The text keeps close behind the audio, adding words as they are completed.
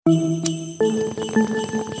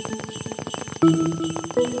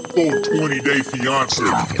$420 Fiance.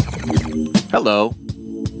 Hello.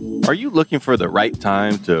 Are you looking for the right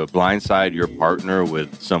time to blindside your partner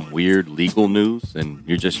with some weird legal news and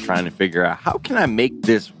you're just trying to figure out how can I make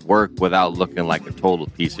this work without looking like a total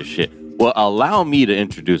piece of shit? Well, allow me to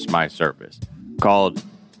introduce my service called,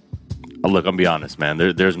 look, I'm be honest, man,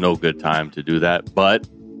 there's no good time to do that. But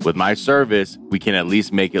with my service, we can at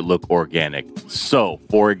least make it look organic. So,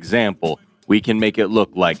 for example, we can make it look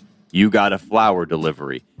like you got a flower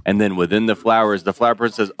delivery. And then within the flowers, the flower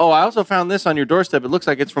person says, oh, I also found this on your doorstep. It looks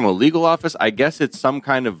like it's from a legal office. I guess it's some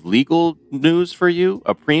kind of legal news for you.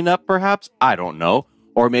 A prenup, perhaps? I don't know.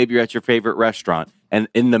 Or maybe you're at your favorite restaurant and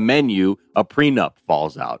in the menu, a prenup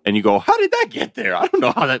falls out. And you go, how did that get there? I don't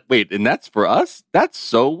know how that... Wait, and that's for us? That's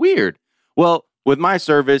so weird. Well, with my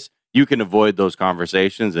service, you can avoid those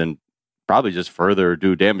conversations and probably just further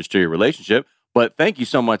do damage to your relationship. But thank you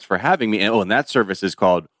so much for having me. And that service is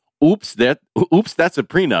called Oops, that's a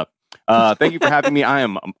prenup. Thank you for having me. I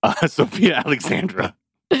am Sophia Alexandra.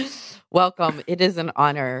 Welcome. It is an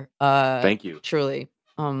honor. Thank you. Truly.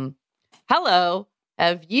 Hello.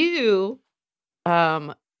 Have you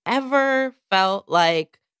ever felt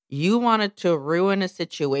like you wanted to ruin a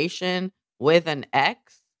situation with an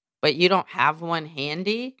ex, but you don't have one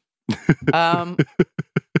handy? Well,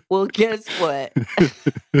 guess what?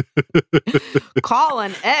 Call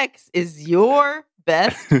an ex is your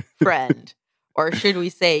best friend, or should we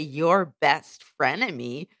say your best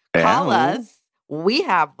frenemy? Call us. We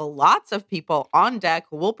have lots of people on deck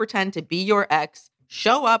who will pretend to be your ex.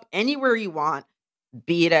 Show up anywhere you want,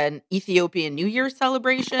 be it an Ethiopian New Year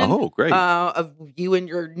celebration. Oh, great. Of you and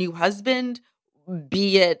your new husband,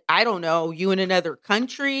 be it, I don't know, you in another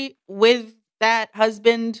country with that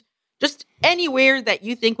husband, just anywhere that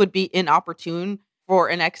you think would be inopportune for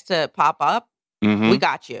an ex to pop up. We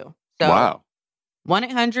got you. So, wow.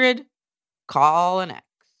 1-800-CALL-AN-EX.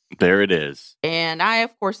 There it is. And I,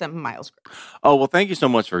 of course, am Miles Gray. Oh, well, thank you so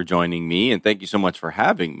much for joining me, and thank you so much for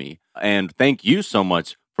having me. And thank you so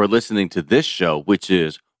much for listening to this show, which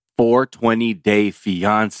is 420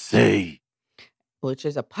 Fiance. Which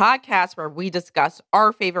is a podcast where we discuss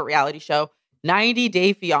our favorite reality show, 90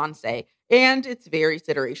 Day Fiance, and its various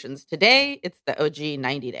iterations. Today, it's the OG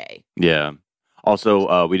 90 Day. Yeah.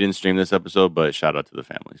 Also, we didn't stream this episode, but shout out to the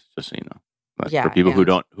families, just so you know. Yeah, for people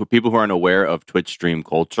who aren't aware of Twitch stream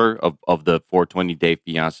culture, of the 420 Day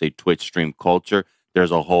Fiance Twitch stream culture,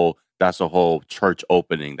 that's a whole church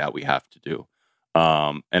opening that we have to do.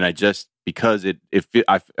 And I just, because it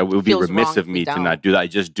would be remiss of me to not do that. I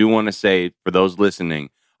just do want to say, for those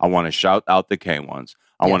listening, I want to shout out the K1s.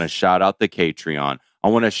 I want to shout out the Patreon. I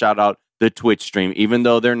want to shout out the Twitch stream, even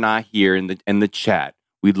though they're not here in the chat.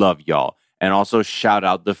 We love y'all. And also shout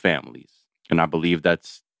out the families. And I believe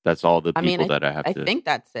that's all the people that I have to... I think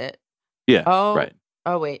that's it. Yeah, right.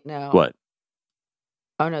 Oh, wait, no. What?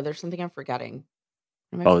 Oh, no, there's something I'm forgetting.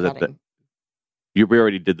 We already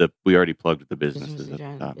plugged the businesses.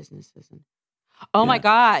 Businesses. Oh, my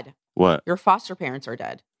God. What? Your foster parents are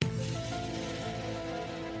dead.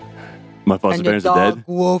 My foster parents are dead?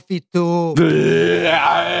 Wolfie too.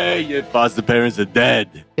 Your foster parents are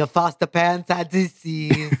dead. Your foster parents are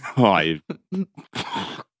deceased.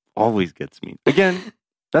 Always gets me. Again,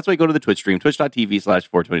 that's why you go to the Twitch stream,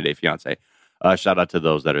 twitch.tv/420dayfiance. Shout out to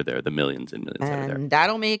those that are there, the millions and millions that are there. And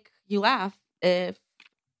that'll make you laugh if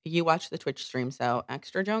you watch the Twitch stream. So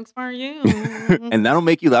extra jokes for you. And that'll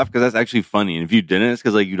make you laugh because that's actually funny. And if you didn't, it's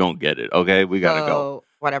because you don't get it. Okay, we gotta go.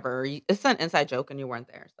 Whatever. It's an inside joke and you weren't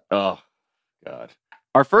there. So. Oh, God.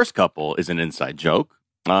 Our first couple is an inside joke.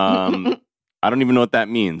 I don't even know what that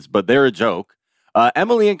means, but they're a joke.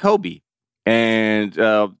 Emily and Kobe. And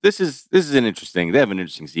this is an interesting. They have an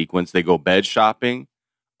interesting sequence. They go bed shopping,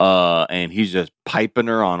 and he's just piping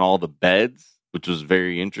her on all the beds, which was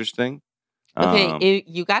very interesting. Okay,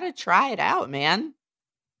 you got to try it out, man.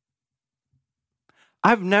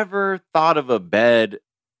 I've never thought of a bed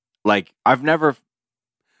like I've never.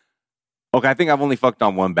 Okay, I think I've only fucked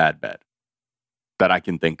on one bad bed that I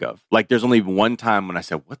can think of. Like, there's only one time when I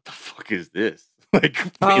said, "What the fuck is this?" Like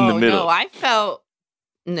in the middle.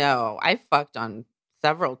 No, I fucked on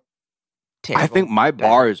several terrible I think my beds.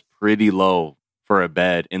 bar is pretty low for a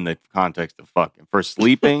bed in the context of fucking. For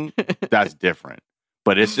sleeping, that's different.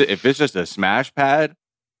 But if it's just a smash pad,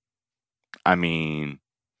 I mean,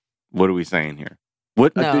 what are we saying here?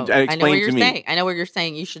 What? No, explain I know what to you're me. saying. I know what you're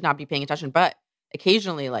saying. You should not be paying attention, but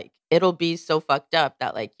occasionally, like, it'll be so fucked up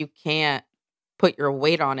that like you can't put your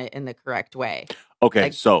weight on it in the correct way. Okay,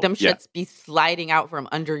 like, so them shits be sliding out from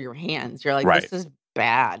under your hands. You're like, Right. this is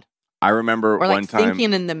bad. I remember Or like one time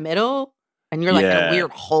sinking in the middle. and you're like in a Yeah.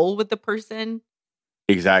 weird hole with the person.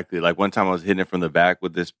 Exactly. Like one time I was hitting it from the back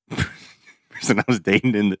with this person I was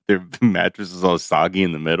dating, and their mattress was all soggy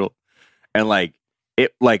in the middle. And like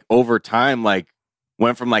it, like over time, like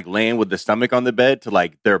went from like laying with the stomach on the bed to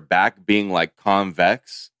like their back being like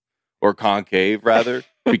convex or concave rather,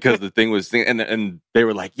 because the thing was, and they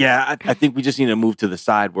were like, yeah, I think we just need to move to the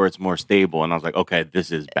side where it's more stable. And I was like, okay,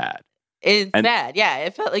 this is bad. It's And- bad. Yeah,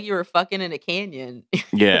 it felt like you were fucking in a canyon.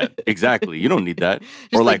 Yeah, exactly. You don't need that.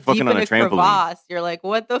 Just Or like deep fucking on in a trampoline. crevasse. You're like,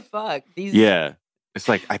 what the fuck? These Yeah. It's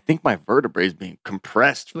like, I think my vertebrae is being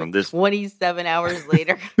compressed from like this 27 hours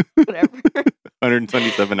later, whatever.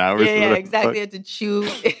 127 hours. Yeah, or whatever the exactly. You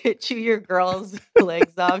fuck. had to chew your girl's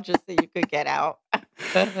legs off just so you could get out.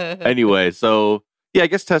 Anyway, so yeah, I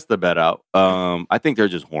guess test the bed out. I think they're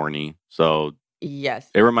just horny. So Yes.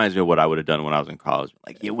 it reminds me of what I would have done when I was in college.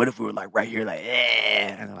 Like, yeah, what if we were like right here, like,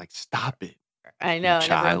 eh? And they're like, stop it. I know. And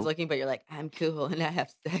child. everyone's looking, but you're like, I'm cool and I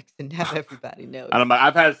have sex and now everybody knows. And I'm like,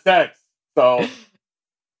 I've had sex. So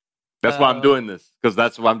that's why I'm doing this. Because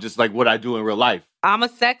that's why I'm just like what I do in real life. I'm a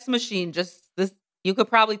sex machine. Just this, you could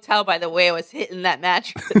probably tell by the way I was hitting that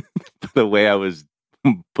mattress. The way I was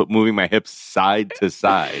moving my hips side to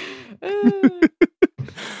side.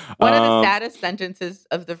 One of the saddest sentences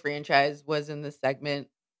of the franchise was in the segment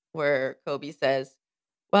where Kobe says,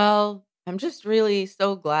 well, I'm just really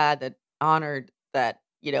so glad that honored that,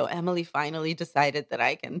 Emily finally decided that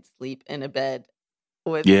I can sleep in a bed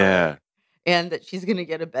with Yeah. her and that she's going to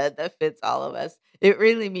get a bed that fits all of us. It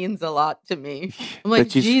really means a lot to me. I'm like,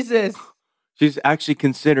 That she's- Jesus. She's actually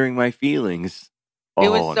considering my feelings. It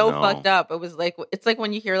Oh, was so no. fucked up. It was like, it's like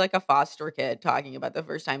when you hear like a foster kid talking about the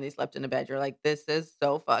first time they slept in a bed. You're like, this is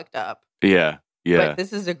so fucked up. Yeah. Yeah. But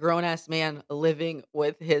this is a grown ass man living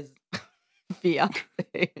with his fiance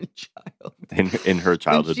and child in her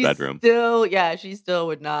childhood she bedroom. She still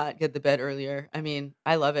would not get the bed earlier. I mean,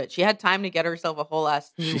 I love it. She had time to get herself a whole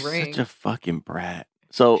ass new She's ring. such a fucking brat.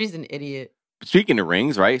 So She's an idiot. speaking of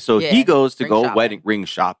rings, right? So Yeah, he goes to ring go shopping. wedding ring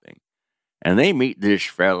shopping. And they meet this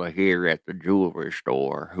fella here at the jewelry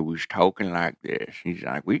store who's talking like this. He's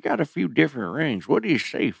like, we got a few different rings. What do you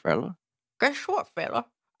say, fella? Guess what, fella?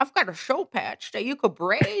 I've got a show patch that you could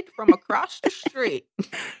braid from across the street.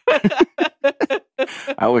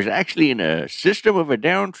 I was actually in a System of a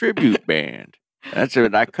Down tribute band. That's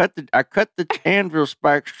it. I cut the anvil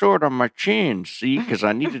spike short on my chin, see, because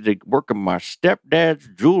I needed to work in my stepdad's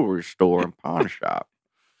jewelry store and pawn shop.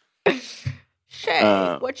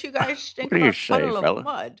 Shay, what you guys think what do you about say, Puddle fella? of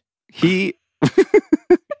Mud? He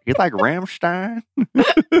like Rammstein,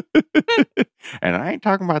 and I ain't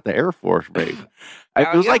talking about the Air Force, baby.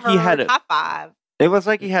 It was like he had a. high five. It was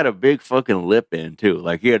like he had a big fucking lip in too.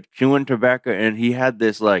 Like he had chewing tobacco, and he had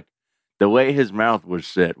this like the way his mouth was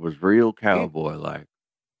set was real cowboy like.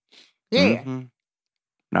 Yeah.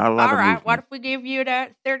 Not a lot All of right. movement. What if we give you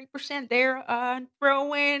that 30% there?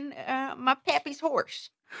 Throw in my pappy's horse.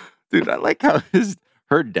 Dude, I like how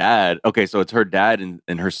her dad. Okay, so it's her dad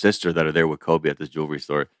and her sister that are there with Kobe at this jewelry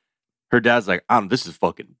store. Her dad's like, this is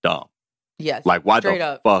fucking dumb. Yes. Like, why straight the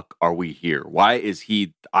up. fuck are we here? Why is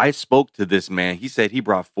he? I spoke to this man. He said he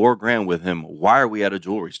brought $4,000 with him. Why are we at a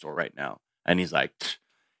jewelry store right now? And he's like,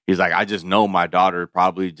 I just know my daughter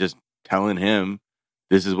probably just telling him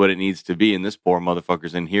this is what it needs to be. And this poor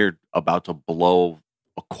motherfucker's in here about to blow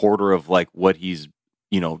a quarter of like what he's,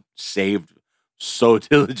 saved so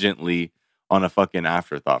diligently on a fucking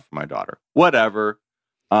afterthought for my daughter. Whatever.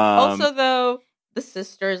 Also, though, the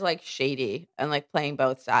sister's like shady and like playing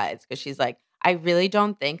both sides because she's like, I really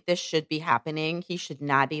don't think this should be happening. He should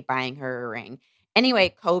not be buying her a ring. Anyway,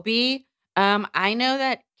 Kobe, I know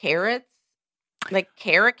that carrot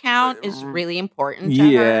count is really important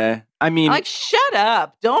to her. I mean, Like, shut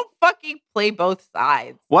up. Don't fucking play both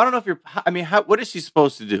sides. well, I don't know if you're, what is she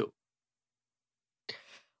supposed to do?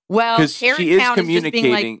 Well, 'Cause carrot she is count is just being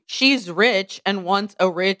communicating- like, she's rich and wants a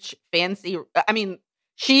rich, fancy. I mean,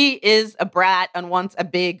 she is a brat and wants a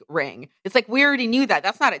big ring. It's like, we already knew that.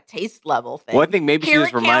 That's not a taste level thing. Well, I think maybe she Carrot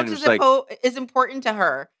just reminded count us like, is important to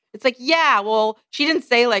her. It's like, yeah, well, she didn't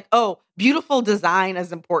say like, oh, beautiful design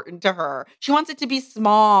is important to her. She wants it to be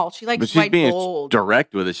small. She but likes she's white being gold.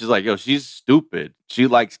 direct with it. She's like, yo, she's stupid. She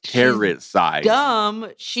likes She's carrot size.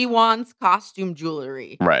 Dumb. She wants costume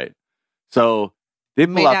jewelry. Right. So they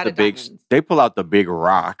pull Made out out the of big, diamonds. they pull out the big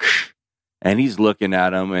rock, and he's looking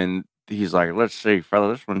at him, and he's like, let's see,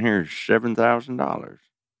 fella, this one here is $7,000.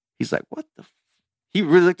 He's like, what the? He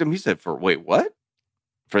really looked at him. He said, wait, what?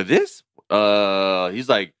 For this? He's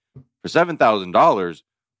like, for $7,000,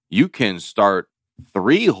 you can start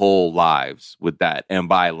 3 whole lives with that and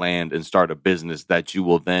buy land and start a business that you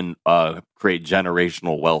will then create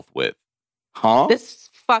generational wealth with. Huh? This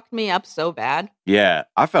fucked me up so bad. Yeah,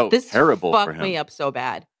 I felt This terrible for fucked him. me up so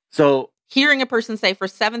bad. So Hearing a person say for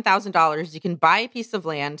 $7,000, you can buy a piece of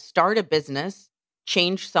land, start a business,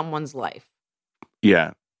 change someone's life.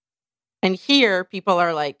 yeah, And here people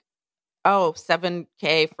are like, oh,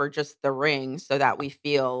 $7K for just the ring so that we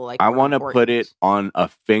feel like I we're want to put it important. on a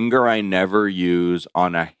finger I never use,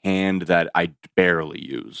 on a hand that I barely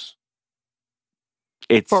use.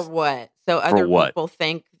 It's For what? So other what? people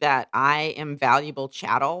think that I am valuable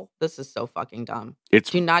chattel? This is so fucking dumb. It's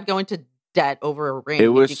Do not go into debt over a ring. It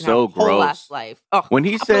if was you can so have a whole ass gross. life. Oh, When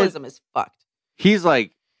he said- capitalism is fucked. he's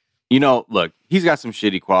like, look, he's got some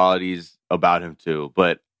shitty qualities about him too.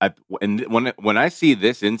 But when I see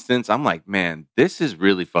this instance, I'm like, man, this is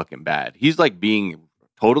really fucking bad. He's like being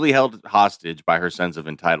totally held hostage by her sense of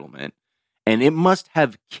entitlement, and it must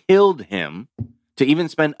have killed him to even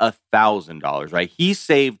spend $1,000. Right? He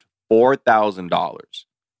saved $4,000.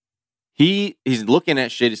 He's looking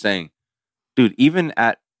at shit. He's saying, dude, even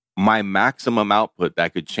at my maximum output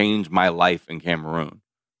that could change my life in Cameroon,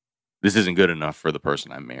 this isn't good enough for the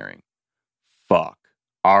person I'm marrying. Fuck.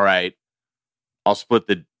 All right. I'll split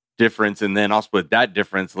the difference, and then I'll split that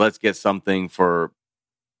difference. Let's get something for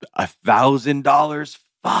 $1,000.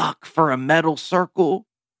 Fuck, for a metal circle.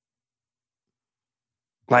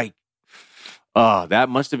 Like, oh, that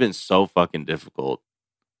must have been so fucking difficult.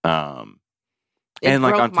 It and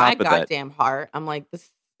like broke on my top of that, goddamn heart. I'm like, this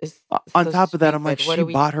is on so top of that, I'm like, stupid.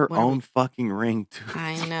 she bought her what are we- own fucking ring too.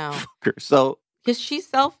 I know. So Because she's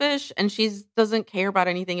selfish and she doesn't care about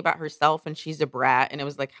anything about herself and she's a brat. And it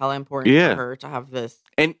was like hella important Yeah. for her to have this.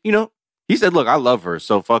 And he said, "Look, I love her,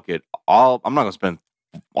 so fuck it. I'm not gonna spend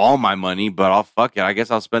all my money, but I'll fuck it. I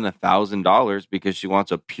guess I'll spend $1,000 because she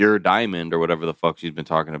wants a pure diamond or whatever the fuck she's been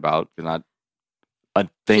talking about. Not a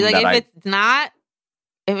thing She's like, that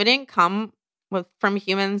if it didn't come from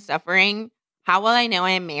human suffering, how will I know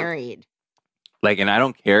I'm married? like. And I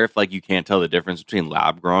don't care if like you can't tell the difference between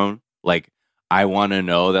lab grown. Like, I want to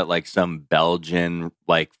know that like some Belgian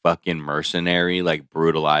like fucking mercenary like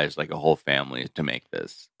brutalized like a whole family to make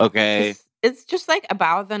this. Okay." It's just like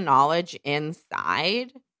about the knowledge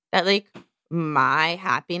inside that like my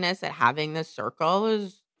happiness at having this circle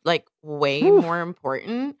is like way more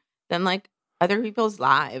important than like other people's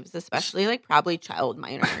lives, especially like probably child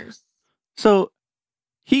minors. So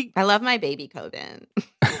I love my baby Coven.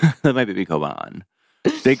 that might be Koban.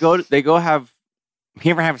 They go have.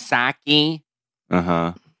 You ever have sake?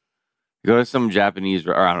 Go to some Japanese,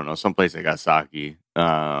 or I don't know, someplace that got sake.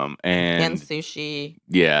 And And sushi.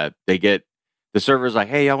 yeah, the server's like,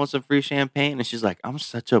 "Hey, y'all want some free champagne?" And she's like, "I'm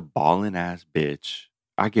such a ballin' ass bitch.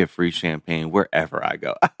 I get free champagne wherever I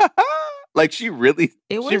go." Like she really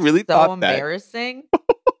So thought that. embarrassing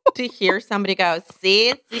to hear somebody go, "See,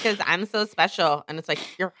 it's because I'm so special," and it's like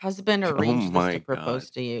your husband arranged my this to propose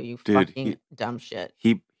God. to you. You Dude, fucking dumb shit.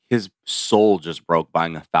 His soul just broke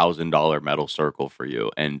buying $1,000 metal circle for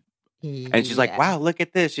you, and she's like, Yeah. "Wow, look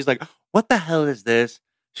at this." She's like, "What the hell is this?"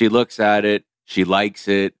 She looks at it. She likes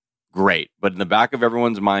it. Great. But in the back of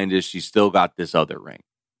everyone's mind is she's still got this other ring.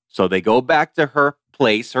 So they go back to her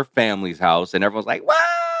place, her family's house, and everyone's like, "Wow,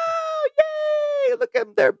 yay, look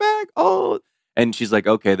at their back." Oh. And she's like,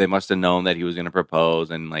 okay, they must have known that he was going to propose,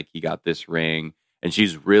 and like he got this ring. And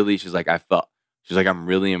she's like, I'm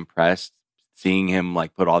really impressed seeing him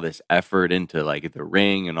like put all this effort into like the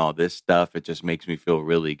ring and all this stuff. It just makes me feel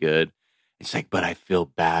really good. It's like, but I feel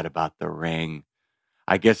bad about the ring.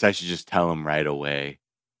 I guess I should just tell him right away.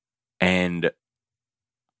 And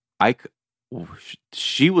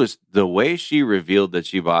the way she revealed that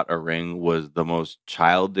she bought a ring was the most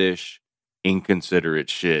childish, inconsiderate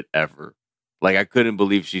shit ever. Like, I couldn't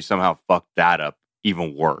believe she somehow fucked that up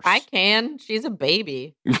even worse. I can. She's a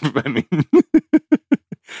baby. I mean,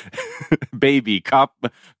 baby,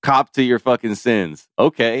 cop to your fucking sins.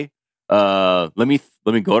 Okay. Let me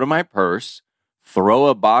go to my purse, throw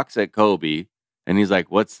a box at Kobe, and he's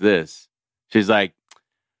like, "What's this?" She's like,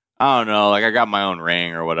 "I don't know, like I got my own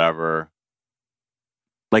ring or whatever."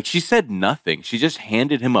 Like she said nothing. She just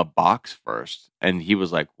handed him a box first, and he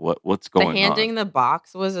was like, what's going on?" The handing the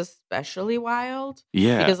box was especially wild.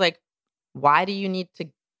 Yeah. Because like, why do you need to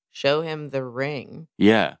show him the ring?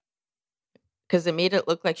 Yeah. Because it made it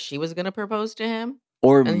look like she was gonna propose to him.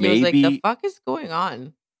 Or And maybe he was like, the fuck is going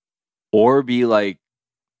on? Or be like,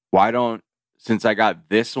 since I got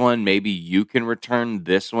this one, maybe you can return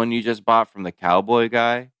this one you just bought from the cowboy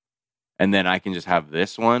guy, and then I can just have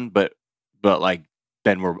this one. But like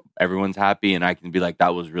then everyone's happy, and I can be like,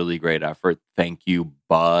 that was really great effort. Thank you,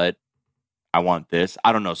 but I want this.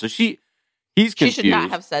 I don't know. So he's confused. She should not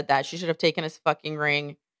have said that. She should have taken his fucking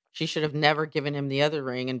ring, She should have never given him the other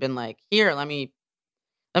ring and been like, "Here, let me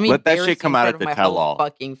Let that embarrass shit you come in out front at of the my whole tell-all.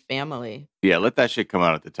 fucking family." Yeah, let that shit come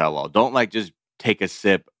out at the tell-all. Don't like just take a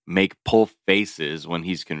sip, pull faces when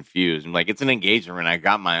he's confused. I'm like, it's an engagement ring. I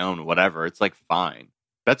got my own, whatever. It's like, fine.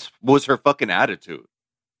 Was her fucking attitude.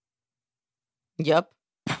 Yep.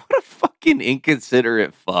 What a fucking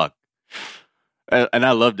inconsiderate fuck. And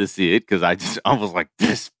I love to see it because I was like,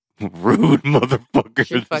 this rude motherfucker.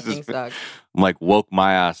 She fucking sucks. I'm like, woke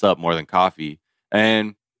my ass up more than coffee.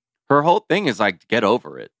 And her whole thing is like, get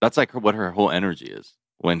over it. That's like what her whole energy is.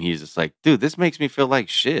 When he's just like, dude, this makes me feel like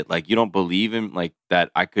shit. Like, you don't believe him, like,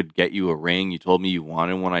 that I could get you a ring. You told me you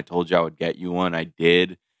wanted one. I told you I would get you one. I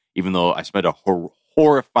did, even though I spent a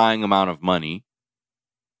horrifying amount of money.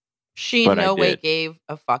 She in no way gave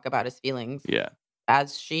a fuck about his feelings. Yeah.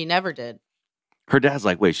 As she never did. Her dad's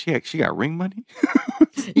like, wait, she got ring money?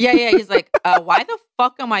 Yeah. He's like, why the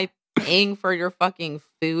fuck am I paying for your fucking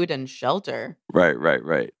food and shelter? Right.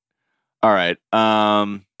 All right.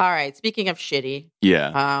 All right. Speaking of shitty.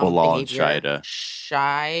 Yeah. Bilal and behavior, Shaida.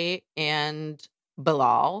 Shai and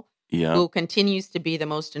Bilal. Yeah. Who continues to be the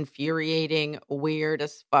most infuriating, weird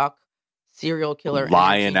as fuck serial killer.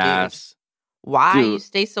 Lion ass. Why you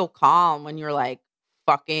stay so calm when you're like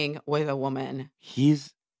fucking with a woman?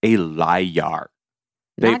 He's a liar.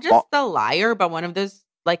 Not just a liar, but one of those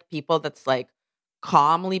like people that's like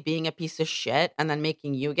calmly being a piece of shit and then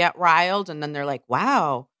making you get riled. And then they're like,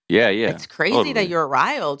 wow. Yeah. It's crazy that you're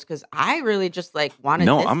riled because I really just like wanted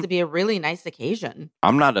this to be a really nice occasion.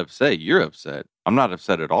 I'm not upset. You're upset. I'm not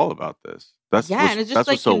upset at all about this. That's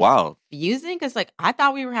what's so wild. Confusing because like I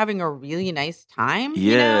thought we were having a really nice time.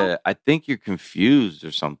 Yeah, you know? I think you're confused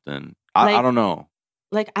or something. I don't know.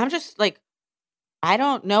 Like I'm just like I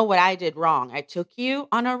don't know what I did wrong. I took you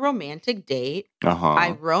on a romantic date.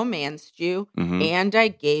 I romanced you, and I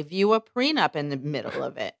gave you a prenup in the middle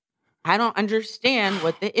of it. I don't understand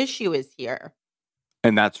what the issue is here.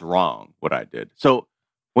 And that's wrong, what I did. So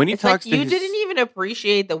when he talks like you didn't even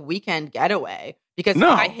appreciate the weekend getaway because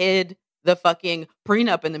I hid the fucking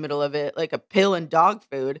prenup in the middle of it like a pill and dog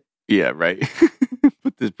food. Yeah, right.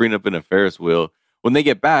 Put this prenup in a Ferris wheel. When they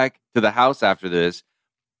get back to the house after this,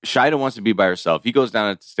 Shaida wants to be by herself. He goes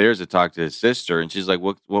down the stairs to talk to his sister, and she's like,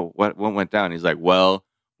 what went down? He's like, well,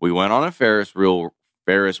 we went on a Ferris wheel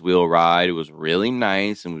ride. It was really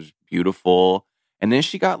nice and was beautiful. And then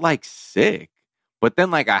she got like sick. But then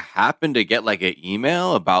like I happened to get like an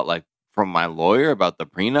email about like from my lawyer about the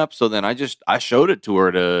prenup. So then I showed it to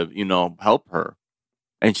her to, help her.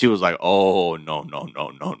 And she was like, oh, no.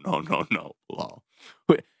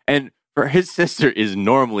 And his sister is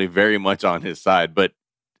normally very much on his side, but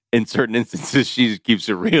in certain instances, she keeps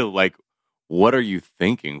it real. Like, what are you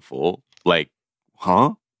thinking, fool? Like,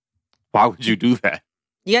 huh? Why would you do that?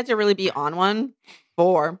 You had to really be on one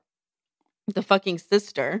for the fucking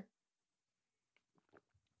sister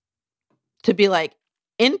to be like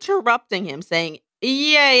interrupting him saying,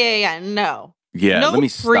 yeah, no. Yeah, no let me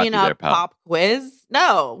stop you there, pal. Pop quiz.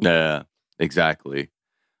 No. Yeah, exactly.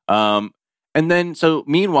 And then, so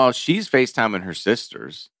meanwhile, she's FaceTiming her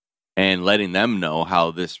sisters and letting them know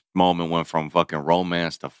how this moment went from fucking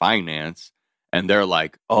romance to finance. And they're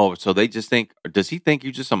like, oh, so they just think, does he think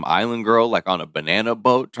you just some island girl like on a banana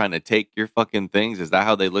boat trying to take your fucking things? Is that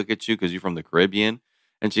how they look at you because you're from the Caribbean?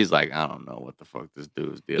 And she's like, I don't know what the fuck this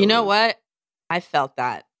dude's deal is. You know what? I felt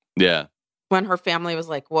that. Yeah. When her family was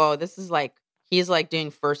like, whoa, this is like, he's like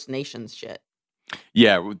doing First Nations shit.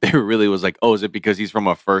 Yeah, they really was like, oh, is it because he's from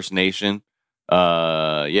a First Nation?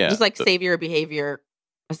 Yeah. Just like savior behavior,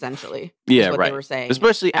 essentially. Yeah, what right. They were saying.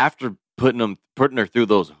 Especially after putting her through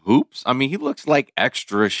those hoops. I mean, he looks like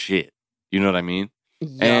extra shit. You know what I mean?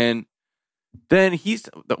 Yep. And then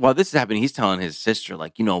while this is happening, he's telling his sister,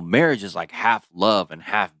 like, marriage is like half love and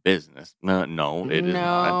half business. No, it is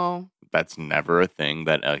not. That's never a thing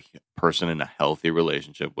that a person in a healthy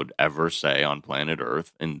relationship would ever say on planet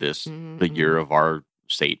Earth in this, the year of our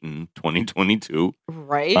Satan 2022.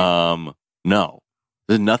 Right. No,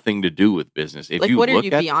 there's nothing to do with business. If like, you what look are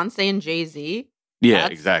you, at Beyonce and Jay-Z? Yeah,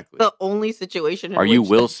 that's exactly. The only situation. Are you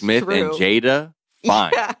Will Smith and Jada?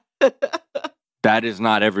 Fine. Yeah. That is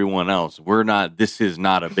not everyone else. We're not. This is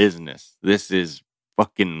not a business. This is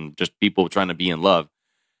fucking just people trying to be in love.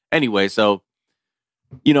 Anyway, so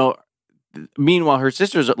meanwhile, her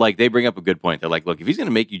sisters like they bring up a good point. They're like, look, if he's going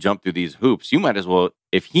to make you jump through these hoops, you might as well.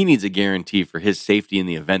 If he needs a guarantee for his safety in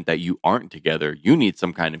the event that you aren't together, you need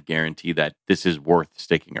some kind of guarantee that this is worth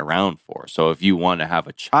sticking around for. So if you want to have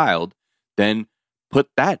a child, then put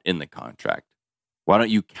that in the contract. Why don't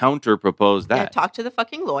you counter propose that? Yeah, talk to the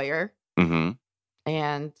fucking lawyer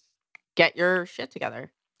and get your shit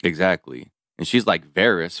together. Exactly. And she's like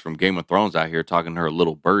Varys from Game of Thrones out here talking to her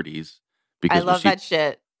little birdies. I love that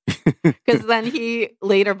shit. Because then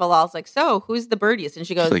Bilal's like, so who's the birdies? And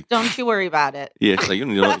she goes, like, don't you worry about it. Yeah, she's like, you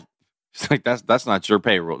know, she's like, that's not your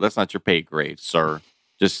payroll. That's not your pay grade, sir.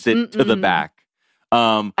 Just sit to the back.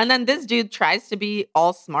 And then this dude tries to be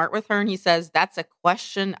all smart with her, and he says, that's a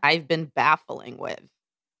question I've been baffling with.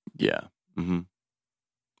 Yeah. Mm-hmm.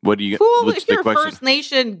 What do you? Fool, if you're First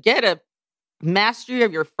Nation, get a mastery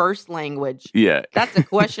of your first language. Yeah. That's a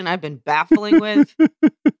question I've been baffling with.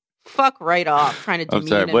 Fuck right off. Trying to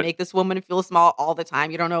demean and make this woman feel small all the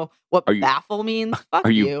time. You don't know what baffle means? Fuck you.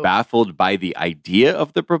 Are you baffled by the idea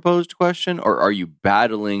of the proposed question, or are you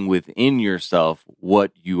battling within yourself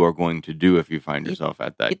what you are going to do if you find yourself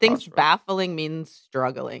at that? He thinks baffling means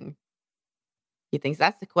struggling. He thinks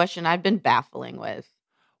that's the question I've been baffling with.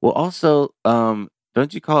 Well, also,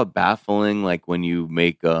 don't you call it baffling like when you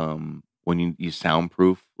make when you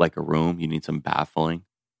soundproof like a room, you need some baffling?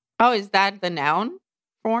 Oh, is that the noun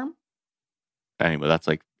form? Anyway, that's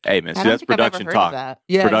like, hey man, see, that's production talk.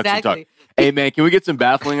 Yeah, production exactly. Talk. Hey man, can we get some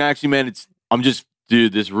baffling? Actually, man,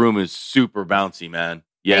 dude, this room is super bouncy, man.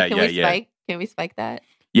 Yeah, hey, can we spike that?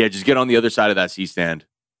 Yeah, just get on the other side of that C-stand.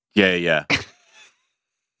 Yeah.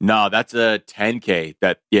 No, that's a 10K.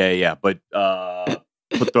 But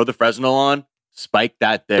throw the Fresnel on, spike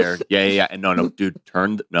that there. Yeah. And no, dude,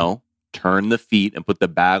 turn the feet and put the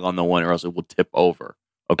bag on the one, or else it will tip over.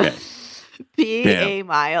 Okay. P.A.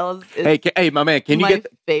 Miles. Hey, my man, can you get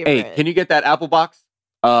favorite? Hey, can you get that apple box?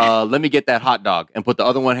 Let me get that hot dog and put the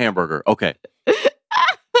other one hamburger. Okay.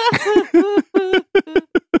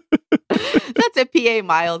 That's a P.A.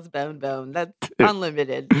 Miles bone. That's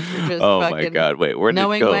unlimited. You're just my God. Wait, where'd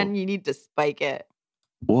knowing it go? when you need to spike it.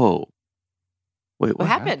 Whoa. Wait, what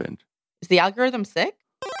happened? Is the algorithm sick?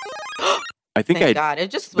 I think Thank God. It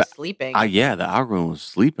just was sleeping. Yeah, the algorithm was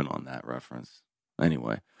sleeping on that reference.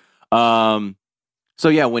 Anyway. So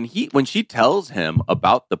yeah, when she tells him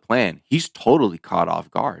about the plan, he's totally caught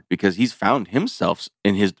off guard because he's found himself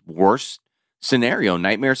in his worst scenario,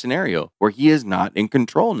 nightmare scenario, where he is not in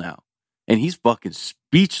control now. And he's fucking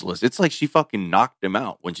speechless. It's like she fucking knocked him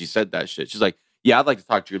out when she said that shit. She's like, yeah, I'd like to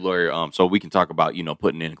talk to your lawyer, so we can talk about,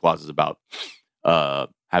 putting in clauses about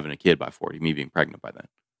having a kid by 40, me being pregnant by then.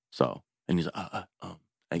 So, and he's like,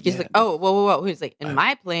 he's like, oh, whoa. He's like, in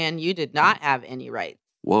my plan, you did not have any rights.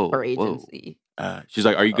 Or agency. She's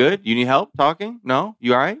like, are you good? You need help talking? No?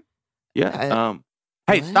 You all right? Yeah.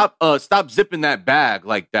 Hey, stop zipping that bag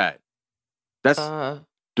like that. That's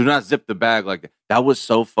do not zip the bag like that. That was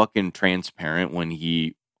so fucking transparent when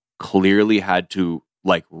he clearly had to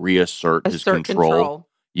like reassert his control.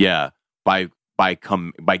 Yeah. By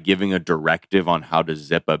giving a directive on how to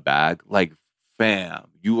zip a bag. Like, fam,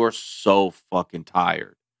 you are so fucking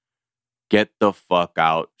tired. Get the fuck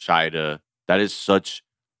out, Shida. That is such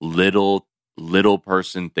little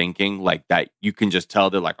person thinking, like that. You can just tell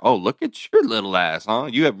they're like, oh, look at your little ass, huh?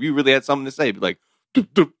 You really had something to say. Be like,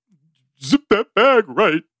 zip that bag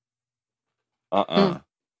right.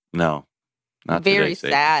 No, not very today,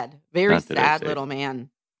 sad. Very not sad today, little man.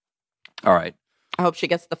 All right. I hope she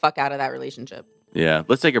gets the fuck out of that relationship. Yeah,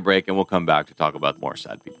 let's take a break and we'll come back to talk about more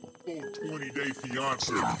sad people. 20-day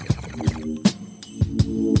fiance.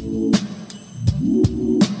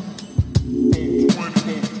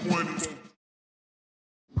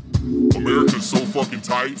 America's so fucking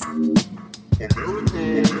tight.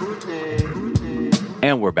 America.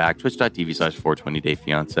 And we're back.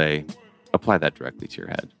 Twitch.tv/420dayfiance. Apply that directly to your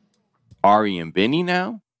head. Ari and Benny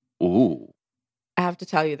now? Ooh. I have to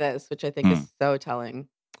tell you this, which I think is so telling.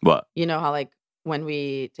 What? You know how, like, when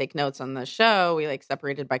we take notes on the show, we, like,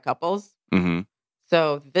 separated by couples? Mm-hmm.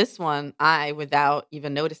 So this one, I, without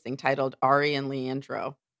even noticing, titled Ari and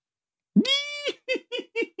Leandro.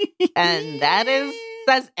 And that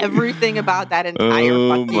says everything about that entire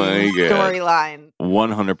fucking storyline.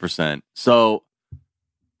 100%. So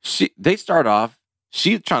they start off.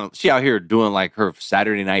 She out here doing like her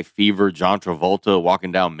Saturday Night Fever, John Travolta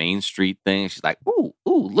walking down Main Street thing. She's like, ooh,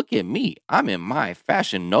 look at me. I'm in my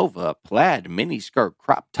Fashion Nova plaid miniskirt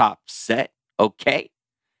crop top set. Okay.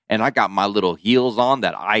 And I got my little heels on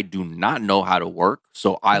that I do not know how to work.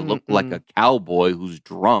 So I look like a cowboy who's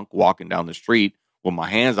drunk walking down the street with my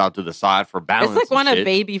hands out to the side for balance. It's like when a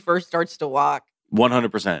baby first starts to walk.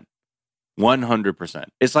 100%. 100%.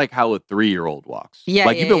 It's like how a 3-year-old walks. Yeah,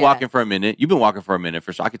 like you've been walking for a minute. You've been walking for a minute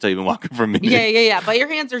for sure. I can tell you've been walking for a minute. Yeah. But your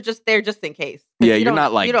hands are just there just in case. Yeah, you're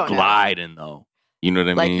not like gliding though. You know what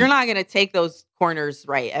I mean? Like you're not gonna take those corners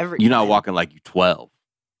right every You're time. not walking like you're 12.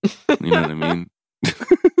 You know what I mean?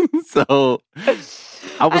 So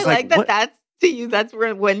I was like that. what? That's to you. That's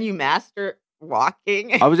when you master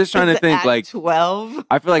walking. I was just trying to think, at like, 12.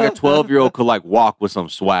 I feel like a 12-year-old could like walk with some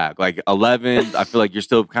swag. Like 11, I feel like you're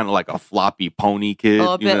still kind of like a floppy pony kid. A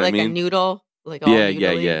little You know bit what like I a mean? noodle. Like all Yeah,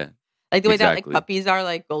 noodly. Like the way that like Exactly. puppies are,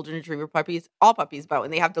 like golden retriever puppies. All puppies, but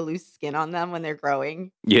when they have the loose skin on them when they're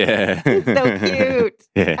growing. Yeah. It's so cute.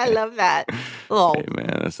 Yeah. I love that. Little Hey,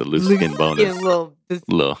 man, that's a loose skin bonus. little,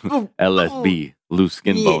 Little LSB, loose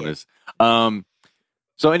skin Yeah. bonus.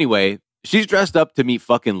 So anyway, she's dressed up to meet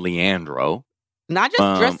fucking Leandro. Not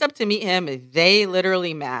just dressed up to meet him, they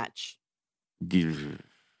literally match.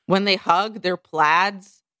 When they hug, their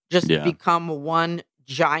plaids just Yeah. become one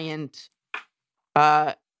giant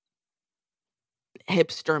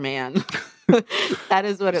hipster man. That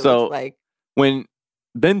is what it So- looks like. When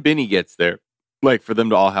then Benny gets there, like for them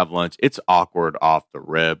to all have lunch, it's awkward off the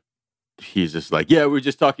rip. He's just like, yeah, we're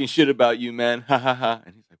just talking shit about you, man. Ha ha ha.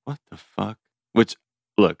 And he's like, what the fuck? Which,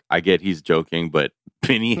 look, I get he's joking, but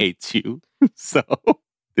Benny hates you. So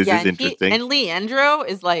this is and interesting. and Leandro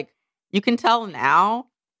is like, you can tell now.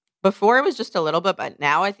 Before it was just a little bit, but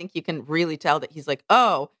now I think you can really tell that he's like,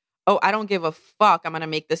 oh, I don't give a fuck. I'm gonna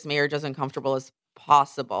make this marriage as uncomfortable as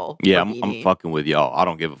possible. Yeah, for I'm Beanie. fucking with y'all. I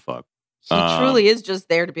don't give a fuck. He truly is just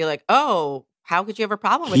there to be like, oh, how could you have a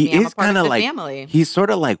problem with He me? I'm a is part of kinda the like- family. He's sort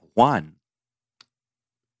of like Juan.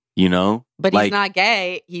 You know? But like, he's not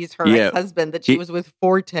gay. He's her Yeah, ex-husband that she he- was with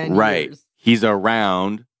for 10 right. years. He's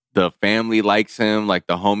around. The family likes him, like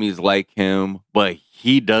the homies like him, but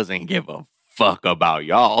he doesn't give a fuck about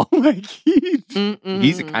y'all. Like he's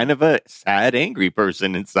Mm-mm. kind of a sad, angry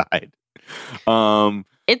person inside.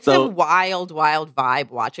 It's so- a wild, wild vibe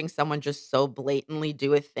watching someone just so blatantly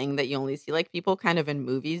do a thing that you only see like people kind of in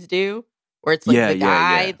movies do, where it's like Yeah, the yeah,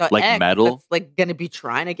 guy, yeah. the Like ex, Metal? that's like gonna be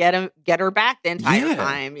trying to get her back the entire Yeah.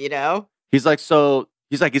 time, you know? He's like,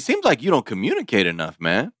 it seems like you don't communicate enough,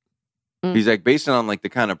 man. Mm. He's like, based on like the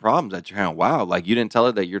kind of problems that you're having, wow, like you didn't tell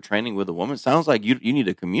her that you're training with a woman. Sounds like you need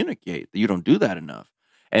to communicate. You don't do that enough.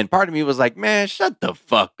 And part of me was like, man, shut the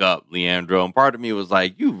fuck up, Leandro. And part of me was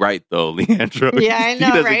like, you right though, Leandro. Yeah, I know,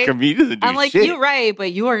 he doesn't right? He doesn't do I'm like, shit. you're right,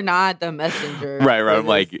 but you are not the messenger. Right. for I'm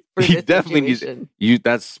like, this- for he this definitely needs situation. you.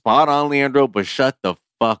 That's spot on, Leandro. But shut the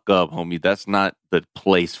fuck up, homie. That's not the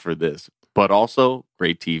place for this. But also,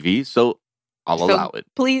 great TV, so I'll So allow it.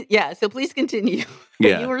 Please, yeah. So please continue.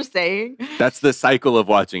 Yeah. What you were saying. That's the cycle of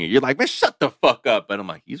watching it. You're like, man, shut the fuck up. And I'm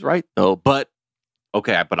like, he's right though. But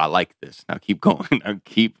okay, but I like this. Now keep going. Now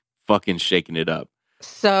keep fucking shaking it up.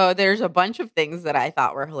 So there's a bunch of things that I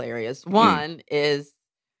thought were hilarious. One is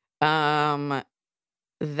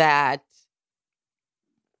that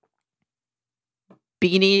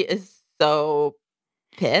Beanie is so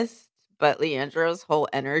pissed, but Leandro's whole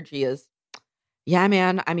energy is, yeah,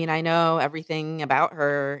 man. I mean, I know everything about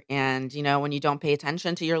her. And, you know, when you don't pay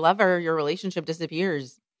attention to your lover, your relationship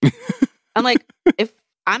disappears. I'm like, if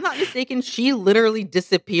I'm not mistaken, she literally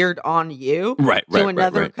disappeared on you Right, to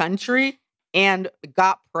another country and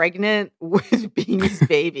got pregnant with Beanie's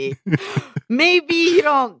baby. Maybe you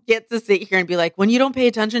don't get to sit here and be like, when you don't pay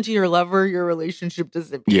attention to your lover, your relationship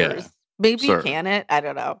disappears. Yeah, Maybe you sure. can it. I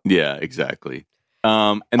don't know. Yeah, exactly.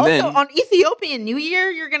 And also, then on Ethiopian New Year,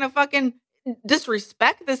 you're going to fucking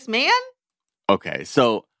disrespect this man? okay,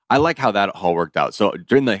 so I like how that all worked out. So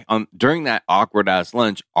during that awkward ass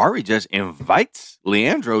lunch, Ari just invites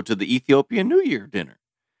Leandro to the Ethiopian New Year dinner.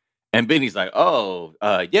 And Benny's like, oh,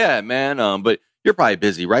 yeah, man, but you're probably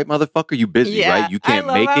busy, right, motherfucker? You busy, right? You can't I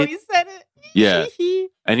love make how it. he said it. Yeah.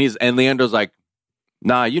 And Leandro's like,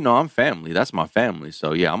 nah, you know, I'm family. That's my family.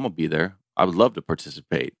 So yeah, I'm gonna be there. I would love to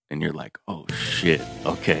participate. And you're like, oh shit,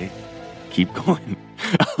 okay. Keep going.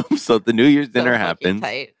 So the New Year's dinner fucking happens.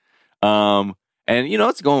 tight. And you know,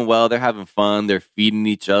 it's going well. They're having fun. They're feeding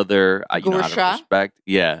each other. You know, out of Gursha. respect.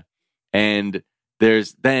 Yeah. And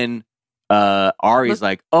there's then Ari's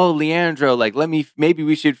like, oh, Leandro, like, maybe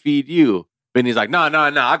we should feed you. Benny's like, no, I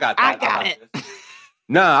got that. I got it. this.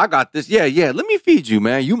 Nah, I got this. Yeah. Let me feed you,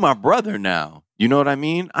 man. You my brother now. You know what I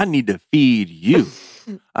mean? I need to feed you.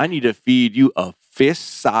 I need to feed you a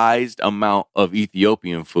fist-sized amount of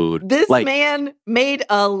Ethiopian food. This like, man made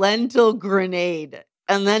a lentil grenade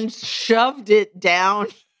and then shoved it down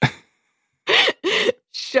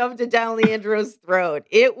Leandro's throat.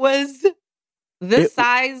 It was the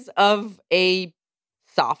size of a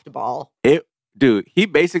softball. Dude, he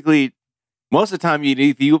basically, most of the time you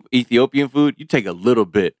eat Ethiopian food, you take a little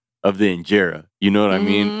bit of the injera. You know what I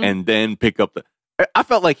mean? Mhm. And then pick up I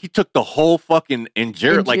felt like he took the whole fucking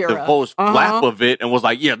injera, like the Injera. whole flap Uh-huh. of it, and was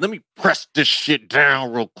like, yeah, let me press this shit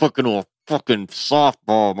down real quick into a fucking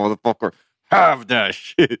softball, motherfucker. Have that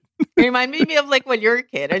shit. It reminded me of like when you're a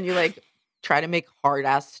kid and you like try to make hard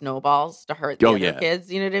ass snowballs to hurt the Oh, other yeah.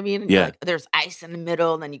 kids. You know what I mean? And Yeah. you're like, there's ice in the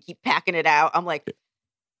middle, and then you keep packing it out. I'm like,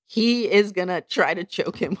 he is gonna try to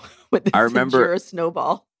choke him with this I remember- Endura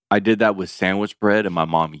snowball. I did that with sandwich bread, and my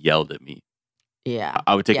mom yelled at me. Yeah.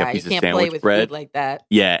 I would take Yeah, a piece you of can't play sandwich with bread. food like that.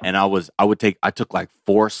 Yeah, and I took like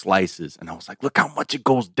 4 slices, and I was like, look how much it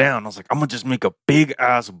goes down. I was like, I'm gonna just make a big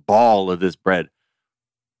ass ball of this bread.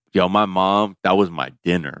 Yo, my mom, that was my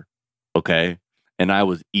dinner, okay? And I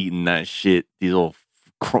was eating that shit, these little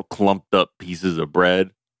clumped up pieces of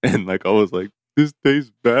bread, and like I was like, this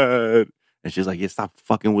tastes bad. And she's like, yeah, stop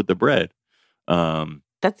fucking with the bread.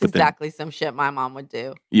 That's But then- exactly some shit my mom would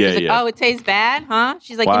do. Yeah, She's like, yeah. oh, it tastes bad, huh?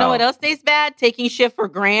 She's like, you know Wow. what else tastes bad? Taking shit for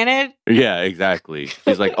granted. Yeah, exactly.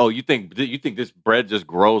 She's like, "Oh, you think this bread just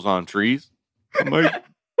grows on trees?" I'm like,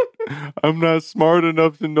 "I'm not smart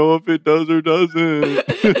enough to know if it does or doesn't."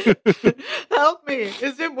 Help me.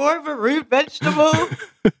 Is it more of a root vegetable?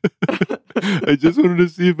 I just wanted to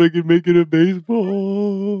see if I could make it a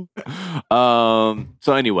baseball.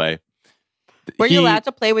 So anyway, Were you allowed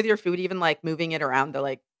to play with your food, even like moving it around the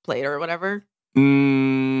like plate or whatever?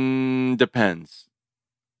 Depends.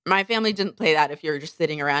 My family didn't play that. If you're just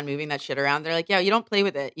sitting around moving that shit around, they're like, yeah, you don't play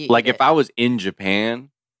with it. You Like eat if it. I was in Japan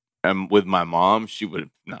with my mom, she would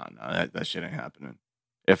no, that shit ain't happening.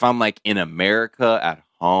 If I'm like in America at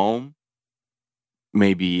home,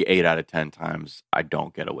 maybe 8 out of 10 times I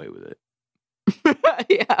don't get away with it.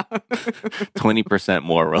 Yeah. 20%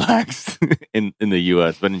 more relaxed in the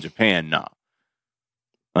US, but in Japan, no.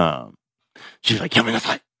 She's like, "Yummy, that's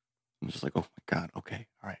right." I'm just like, "Oh my god, okay,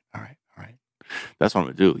 all right. That's what I'm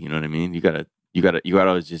gonna do." You know what I mean? You gotta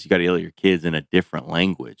yell at your kids in a different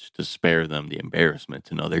language to spare them the embarrassment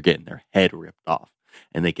to know they're getting their head ripped off,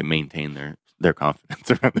 and they can maintain their confidence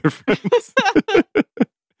around their friends.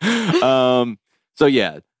 So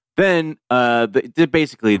yeah. Then they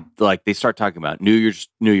basically like they start talking about New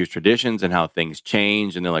Year's traditions and how things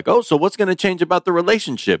change, and they're like, "Oh, so what's going to change about the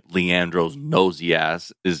relationship?" Leandro's nosy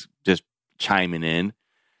ass is just chiming in,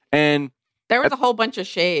 and There was a whole bunch of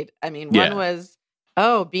shade. I mean, Yeah. one was,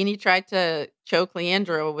 oh, Beanie tried to choke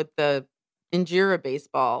Leandro with the Endura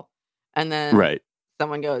baseball. And then right,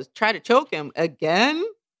 someone goes, try to choke him again?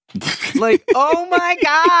 Like, oh my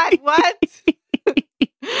God, what?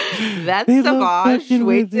 That's They love Savage. fucking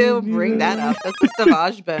Wait with to him, bring that yeah. up. That's a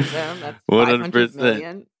Savage Benzem. That's 500 100%.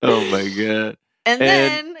 million. oh my god, And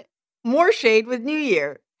then more shade with New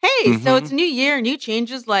Year. Hey, so Mhm. it's New Year, new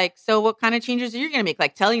changes. Like, so what kind of changes are you going to make?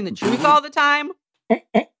 Like telling the truth all the time?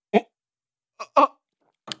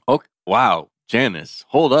 okay, wow, Janice,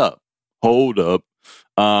 hold up.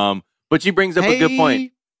 But she brings up a good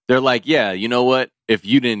point. They're like, yeah, you know what? If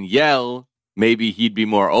you didn't yell, maybe he'd be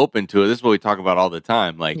more open to it. This is what we talk about all the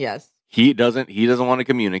time. Like, Yes. he doesn't want to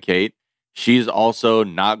communicate. She's also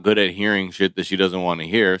not good at hearing shit that she doesn't want to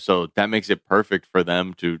hear. So that makes it perfect for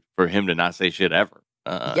him to not say shit ever,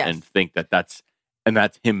 Yes. and think that's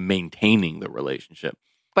him maintaining the relationship.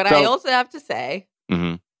 But So- I also have to say,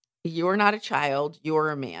 Mm-hmm. you're not a child,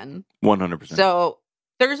 you're a man. 100%. So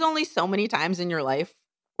there's only so many times in your life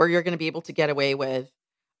where you're going to be able to get away with,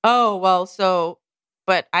 oh, well, so,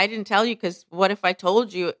 but I didn't tell you because what if I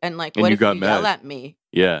told you and like, And what you if got you yell mad. at me?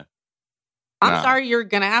 Yeah. I'm Nah. sorry, you're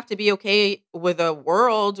going to have to be okay with a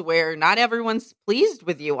world where not everyone's pleased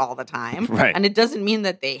with you all the time. Right. And it doesn't mean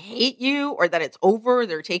that they hate you or that it's over,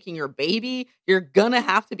 they're taking your baby. You're going to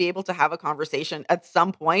have to be able to have a conversation at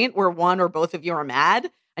some point where one or both of you are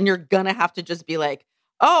mad. And you're going to have to just be like,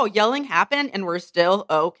 oh, yelling happened and we're still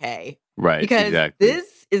okay. Right. Because exactly.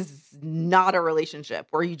 this is not a relationship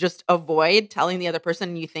where you just avoid telling the other person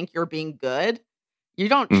and you think you're being good. You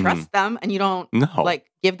don't Mhm. trust them and you don't No. like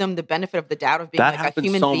give them the benefit of the doubt of being That like a happens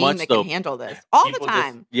human so being much, that though. can handle this all the People just-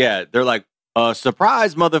 time. yeah, they're like,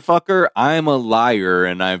 surprise, motherfucker, I'm a liar,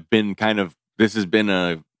 and I've been this has been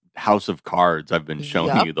a house of cards I've been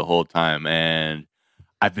showing Yup. you the whole time, and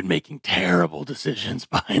I've been making terrible decisions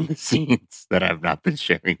behind the scenes that I've not been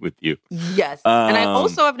sharing with you. Yes. And I Um,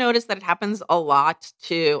 also have noticed that it happens a lot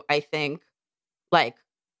to, I think, like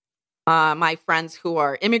my friends who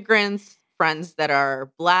are immigrants, friends that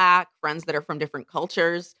are Black, friends that are from different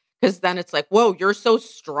cultures. Because then it's like, whoa, you're so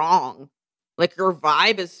strong. Like your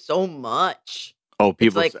vibe is so much. Oh,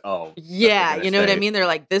 people like- say, oh, Yeah. gonna You know what I say. mean? They're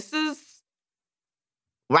like, this is,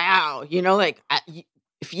 wow. You know, like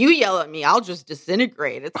if you yell at me, I'll just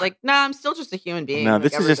disintegrate. It's like, nah, I'm still just a human being. no, like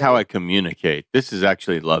this is just how I everybody. communicate. This is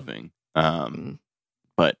actually loving. Mm.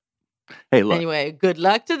 But hey, look, Anyway, good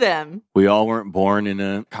luck to them. we all weren't born in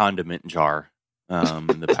a condiment jar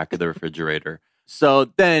in the back of the refrigerator. So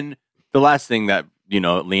then the last thing that,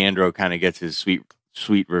 Leandro kind of gets his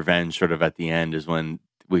sweet revenge sort of at the end is when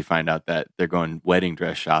we find out that they're going wedding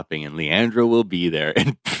dress shopping, and Leandro will be there,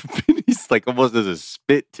 and he's like almost as a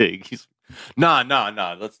spit take. He's nah,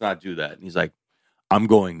 let's not do that. And he's like, I'm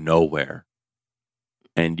going nowhere.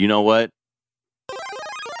 And you know what?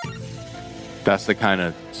 That's the kind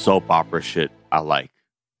of soap opera shit I like.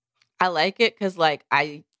 I like it because, like,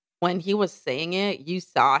 when he was saying it, you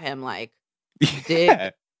saw him like dig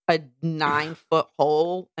Yeah. a 9-foot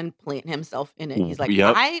hole and plant himself in it. He's like,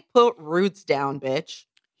 Yep. I put roots down, bitch.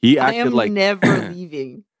 He I acted am like never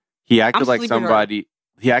leaving. he acted I'm like sleeping somebody.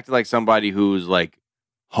 He acted like somebody whose like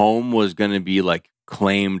home was going to be like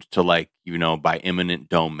claimed to like by eminent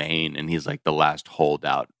domain, and he's like the last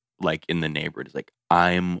holdout like in the neighborhood. He's like,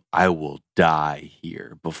 I will die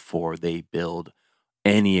here before they build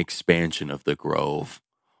any expansion of the Grove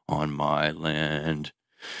on my land.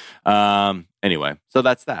 Anyway, so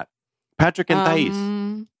that's that. Patrick and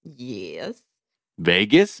Thais. Yes.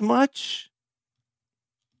 Vegas much?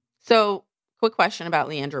 So, quick question about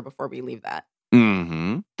Leandro before we leave that.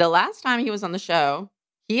 Mm-hmm. The last time he was on the show,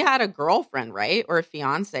 he had a girlfriend, right? Or a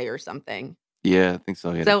fiance or something. Yeah, I think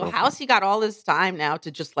so. So how's he got all this time now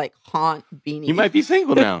to just like haunt Beanie? He might be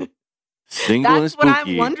single now. Single That's and what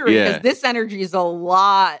spooky. I'm wondering, Yeah. because this energy is a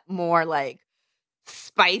lot more like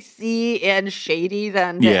spicy and shady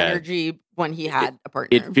than the Yeah. energy when he had a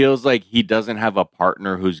partner. It feels like he doesn't have a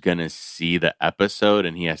partner who's going to see the episode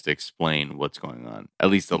and he has to explain what's going on. At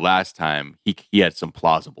least the last time, he had some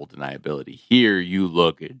plausible deniability. Here, you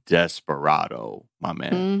look desperado, my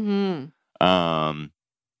man. Mm-hmm.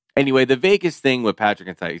 Anyway, the Vegas thing with Patrick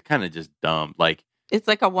and Thais is kind of just dumb. Like, It's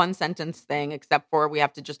like a one sentence thing, except for we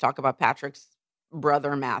have to just talk about Patrick's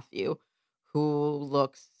brother, Matthew, who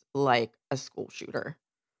looks like a school shooter.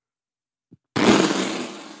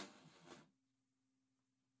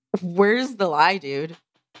 Where's the lie, dude?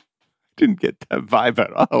 didn't get that vibe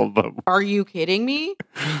at all. But Are you kidding me?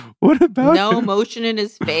 what about No him? emotion in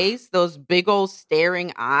his face, those big old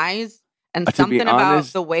staring eyes, and To be something about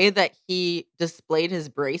honest- the way that he displayed his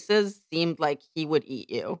braces seemed like he would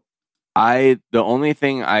eat you. The only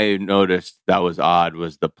thing I noticed that was odd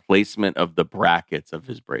was the placement of the brackets of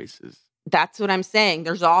his braces. That's what I'm saying.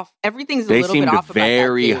 Everything's a They little bit seemed off about that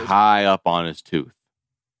very dude. high up on his tooth.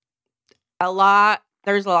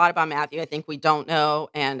 There's a lot about Matthew I think we don't know,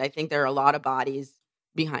 and I think there are a lot of bodies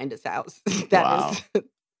behind his house. Wow.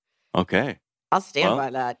 Okay. I'll stand Well, by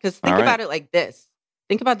that. Because think all right. about it like this.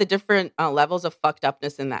 Think about the different levels of fucked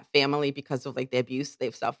upness in that family because of like the abuse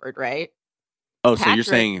they've suffered, right? Oh, so you're Patrick-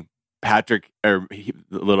 saying Patrick or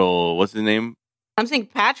what's his name? I'm saying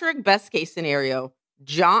Patrick, best case scenario.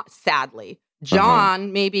 John, sadly. Uh-huh.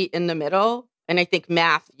 John, maybe in the middle. And I think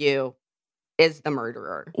Matthew is the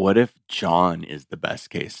murderer. What if John is the best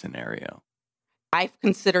case scenario? I've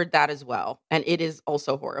considered that as well. And it is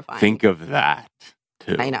also horrifying. Think of that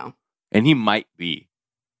too. I know. And he might be.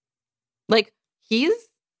 Like, he's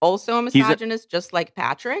also a He's a- misogynist, just like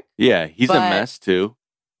Patrick, Yeah, he's a But- mess too.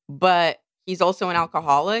 but he's also an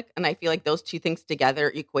alcoholic. And I feel like those two things together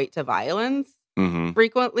equate to violence hmm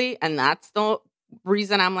frequently. And that's the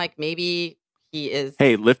reason I'm like, maybe he is.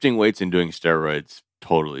 Hey, lifting weights and doing steroids,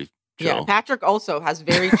 totally chill. Yeah, Patrick also has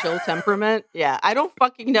very chill temperament. Yeah, I don't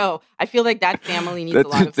fucking know. I feel like that family needs That's a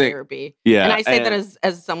lot the of thing. therapy. Yeah, And I say that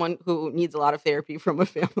as someone who needs a lot of therapy from a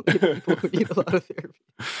family of people who need a lot of therapy.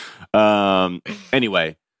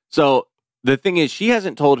 Anyway, so the thing is, she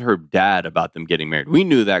hasn't told her dad about them getting married. We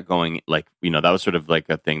knew that going, like, that was sort of like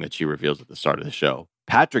a thing that she reveals at the start of the show.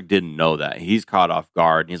 Patrick didn't know that. He's caught off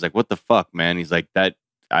guard. And he's like, what the fuck, man? He's like,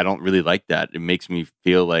 I don't really like that. It makes me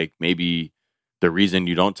feel like maybe the reason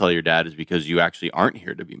you don't tell your dad is because you actually aren't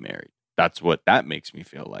here to be married. That's what that makes me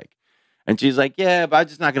feel like. And she's like, yeah, but I'm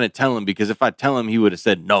just not going to tell him, because if I tell him, he would have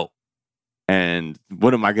said no. And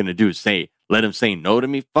what am I going to do? Let him say no to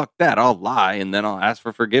me? Fuck that. I'll lie and then I'll ask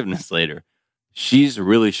for forgiveness later. She's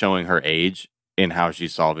really showing her age in how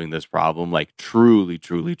she's solving this problem. Like, truly,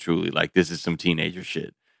 truly, truly, like, this is some teenager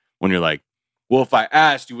shit. When you're like, well, if I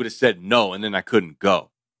asked, you would have said no, and then I couldn't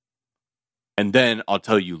go. And then I'll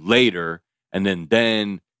tell you later, and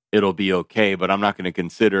then it'll be okay. But I'm not going to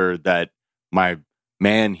consider that my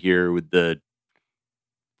man here with the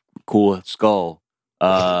cool skull,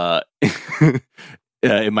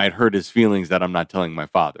 it might hurt his feelings that I'm not telling my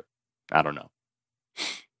father. I don't know.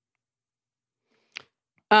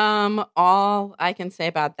 All I can say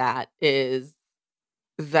about that is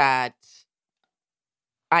that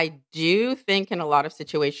I do think in a lot of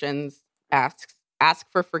situations ask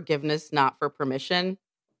for forgiveness, not for permission,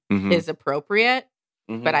 Mhm. is appropriate.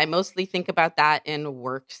 Mhm. But I mostly think about that in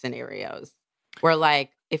work scenarios where,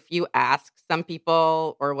 like, if you ask some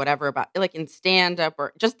people or whatever about like in stand up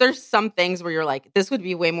or just there's some things where you're like, this would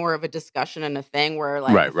be way more of a discussion and a thing where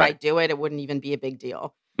like if I do it, it wouldn't even be a big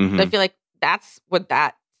deal. Mhm. So I feel like that's what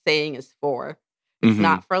that saying is for. It's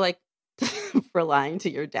not for like for lying to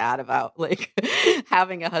your dad about like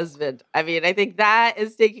having a husband. I mean, I think that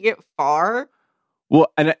is taking it far.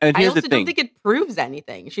 Well, and I here's also the don't thing. think it proves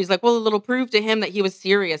anything. She's like, well, it'll prove to him that he was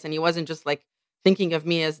serious and he wasn't just like thinking of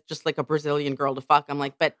me as just like a Brazilian girl to fuck. I'm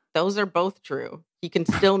like, but those are both true. He can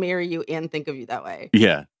still marry you and think of you that way.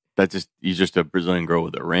 Yeah, you're just a Brazilian girl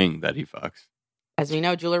with a ring that he fucks. As we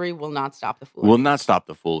know, jewelry will not stop the foolery. Will not stop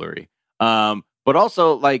the foolery. But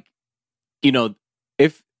also, like, you know,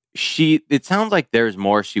 it sounds like there's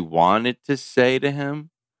more she wanted to say to him,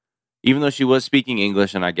 even though she was speaking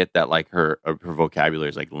English, and I get that like her vocabulary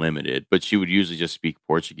is like limited, but she would usually just speak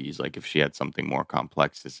Portuguese, like if she had something more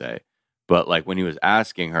complex to say. But like when he was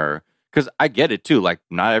asking her, because I get it too, like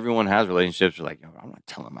not everyone has relationships where like, yo, I'm not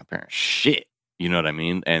telling my parents shit. You know what I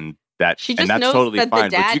mean? And that's knows totally that fine.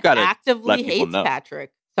 the dad But you gotta actively let people hates know.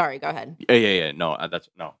 Patrick. Sorry, go ahead. Yeah. No,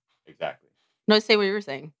 exactly. No, say what you were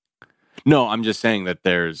saying. No, I'm just saying that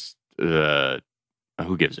there's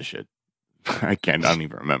who gives a shit? I don't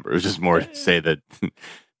even remember. It was just more to say that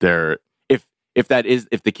if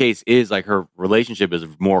the case is like her relationship is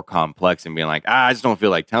more complex and being like, I just don't feel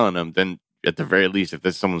like telling them, then at the very least,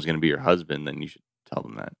 if someone's going to be your husband, then you should tell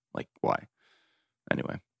them that. Like, why?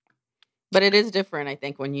 Anyway. But it is different, I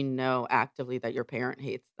think, when you know actively that your parent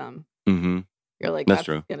hates them. Mm-hmm. You're like, that's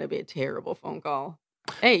going to be a terrible phone call.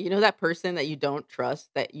 Hey, you know that person that you don't trust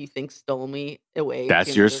that you think stole me away?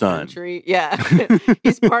 That's your son. Country? Yeah.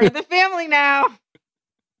 He's part of the family now.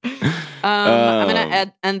 I'm going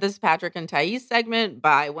to end this Patrick and Thais segment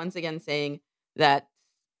by once again saying that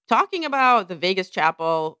talking about the Vegas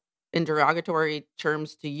Chapel in derogatory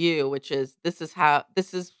terms to you, which is this is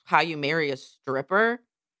how you marry a stripper.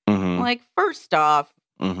 Mm-hmm. Like, first off,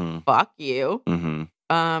 mm-hmm. fuck you.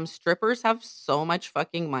 Mm-hmm. Strippers have so much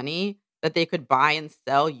fucking money that they could buy and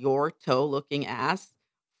sell your toe-looking ass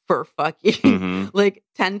for fucking like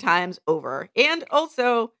 10 times over. And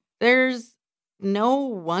also, there's no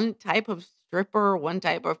one type of stripper, one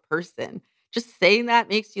type of person. Just saying that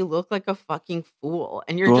makes you look like a fucking fool.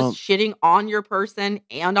 And you're just shitting on your person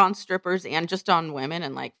and on strippers and just on women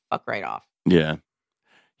and like, fuck right off. Yeah.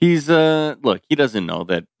 He's, look, he doesn't know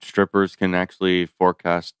that strippers can actually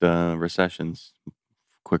forecast recessions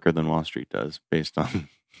quicker than Wall Street does based on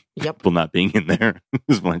people not being in there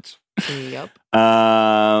as much. Yep.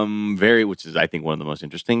 Which is, I think, one of the most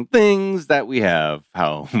interesting things that we have,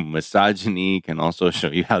 how misogyny can also show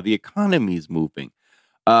you how the economy is moving.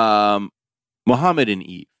 Muhammad and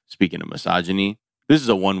Eve, speaking of misogyny, this is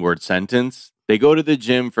a one-word sentence. They go to the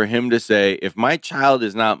gym for him to say, if my child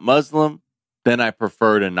is not Muslim, then I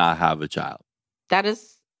prefer to not have a child. That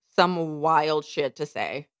is some wild shit to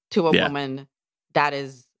say to a woman that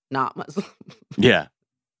is not Muslim. Yeah,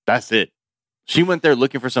 that's it. She went there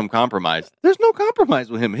looking for some compromise. There's no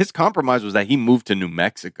compromise with him. His compromise was that he moved to New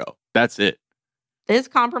Mexico. That's it. His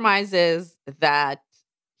compromise is that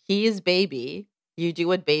he is baby. You do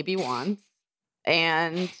what baby wants.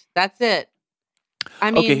 And that's it.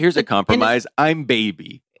 I mean, okay, here's a compromise. I'm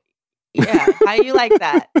baby. Yeah. How do you like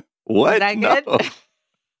that? What? Is that good? No.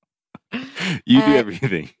 You do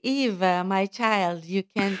everything. Eva, my child, you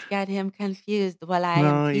can't get him confused while I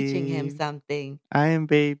am teaching him something. I am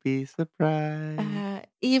baby. Surprise.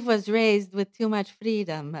 Eve was raised with too much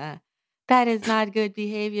freedom. That is not good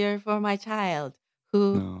behavior for my child,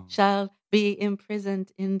 who shall be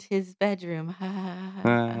imprisoned in his bedroom.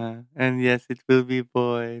 And yes, it will be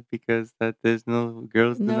boy, because that there's no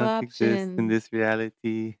girls do not exist in this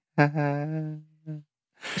reality.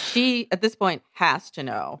 She, at this point, has to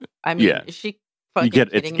know. I mean, is she fucking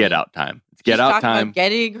kidding It's get me? out time. It's get out time. About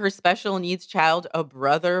getting her special needs child a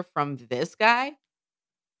brother from this guy?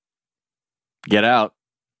 Get out.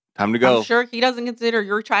 Time to go. I'm sure he doesn't consider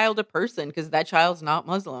your child a person because that child's not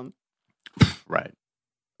Muslim. Right.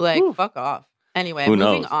 Like, fuck off. Anyway, Who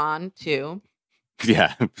moving knows? on to...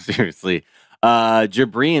 Yeah, seriously.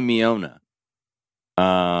 Jabri and Miona.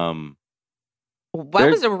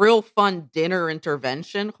 That was a real fun dinner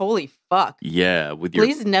intervention. Holy fuck. Yeah.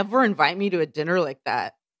 Please never invite me to a dinner like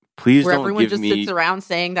that. Please where don't everyone give just me... sits around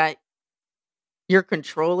saying that you're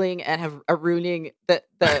controlling and are ruining the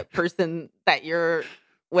person that you're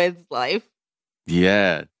with's life.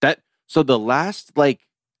 Yeah. So the last,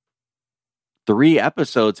 3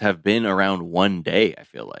 episodes have been around one day, I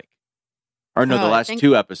feel like. Or no, the last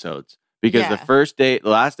 2 episodes. Because the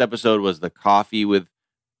last episode was the coffee with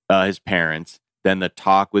his parents. then the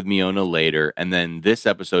talk with Miona later, and then this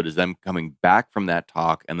episode is them coming back from that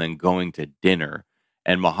talk and then going to dinner.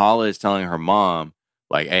 And Mahala is telling her mom,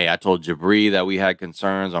 like, hey, I told Jabri that we had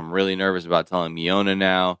concerns. I'm really nervous about telling Miona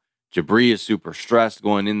now. Jabri is super stressed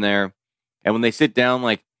going in there. And when they sit down,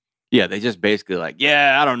 like, yeah, they just basically like,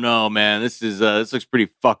 yeah, I don't know, man. This looks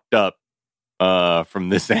pretty fucked up from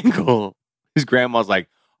this angle. His grandma's like,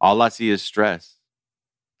 all I see is stress.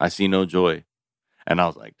 I see no joy. And I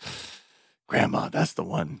was like, Grandma, that's the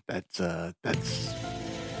one. That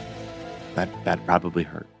probably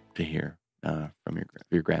hurt to hear from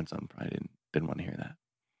your grandson. Probably didn't want to hear that.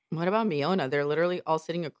 What about Miona? They're literally all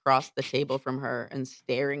sitting across the table from her and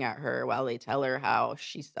staring at her while they tell her how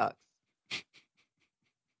she sucks.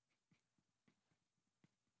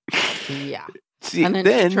 Yeah. See, And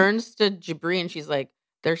then she turns to Jabri and she's like,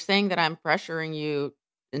 they're saying that I'm pressuring you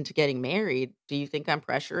into getting married. Do you think I'm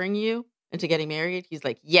pressuring you into getting married? He's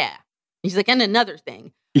like, yeah. He's like, and another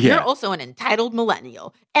thing. Yeah. You're also an entitled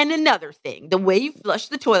millennial. And another thing, the way you flush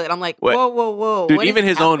the toilet. I'm like, What? whoa. Dude, what even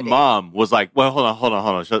is his own happening? mom was like, well, hold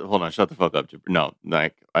on. Shut the fuck up. No,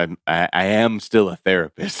 like, I am still a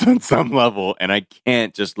therapist on some level, and I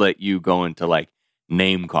can't just let you go into, like,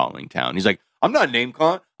 name-calling town. He's like, I'm not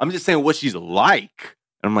name-calling. I'm just saying what she's like.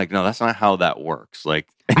 And I'm like, no, that's not how that works. Like,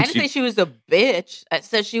 I didn't say she was a bitch. I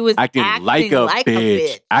said she was acting like a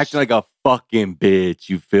bitch. Acting like a fucking bitch.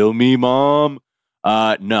 You feel me, Mom?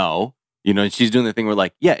 No. You know, she's doing the thing where,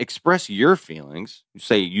 like, yeah, express your feelings. You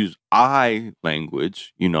say, use I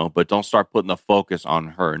language, you know, but don't start putting the focus on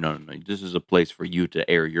her. No. This is a place for you to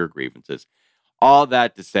air your grievances. All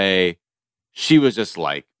that to say, she was just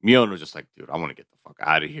like, Miona was just like, dude, I want to get the fuck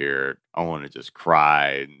out of here. I want to just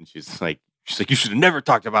cry. And she's like, you should have never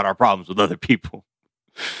talked about our problems with other people.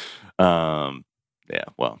 Yeah,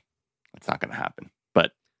 well, that's not going to happen.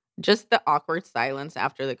 But just the awkward silence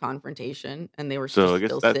after the confrontation, and they were So I guess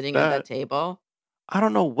still that's sitting at that. that table. I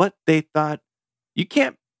don't know what they thought. You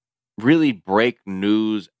can't really break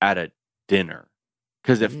news at a dinner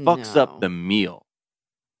because it fucks No. up the meal.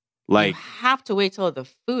 You Like, have to wait till the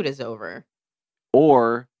food is over,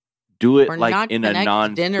 or do it or like not in a connect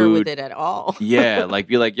non-food. dinner with it at all. Yeah, like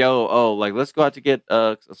be like, like let's go out to get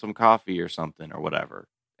some coffee or something or whatever.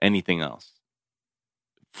 Anything else?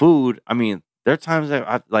 Food. I mean, there are times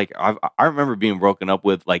that I remember being broken up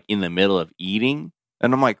with like in the middle of eating,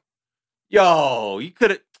 and I'm like, yo, you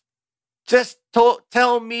could have just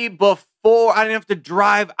tell me before. I didn't have to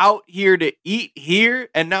drive out here to eat here,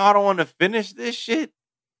 and now I don't want to finish this shit.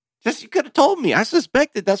 Just you could have told me. I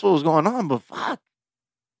suspected that's what was going on, but fuck.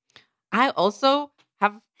 I also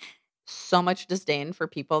have so much disdain for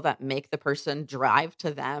people that make the person drive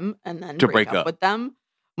to them and then To break break up. with them.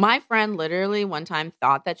 My friend literally one time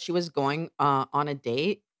thought that she was going on a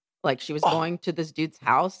date. Like she was Oh. going to this dude's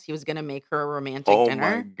house. He was going to make her a romantic Oh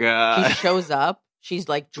dinner. my god. She shows up. She's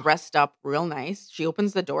like dressed up real nice. She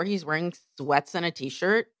opens the door. He's wearing sweats and a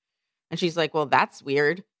t-shirt. And she's like, well, that's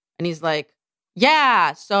weird. And he's like,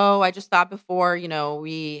 yeah. So I just thought before,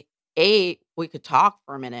 we ate, we could talk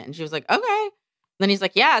for a minute. And she was like, okay. Then he's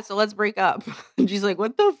like, yeah, so let's break up. And she's like,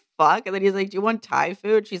 what the fuck? And then he's like, do you want Thai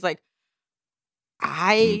food? She's like, I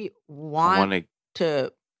I want want to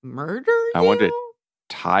to murder you. I want to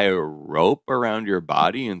tie a rope around your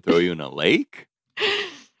body and throw you in a lake.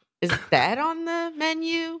 Is that on the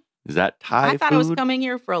menu? Is that Thai I thought food? I was coming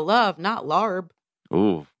here for love, not larb.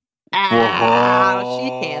 Ooh. Ah, she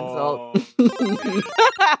canceled.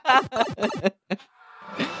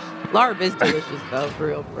 Larb is delicious though, for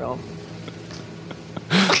real.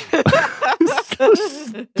 So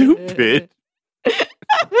stupid.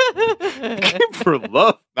 Came for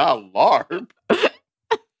love, not larb.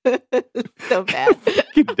 So bad.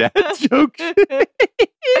 Fucking dad joke.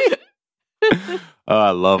 Oh, I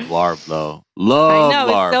love larb though. I Love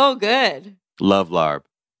know, larb. it's so good. Love larb.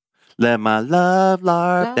 Let my love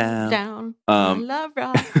larb Love down. down. Um, I love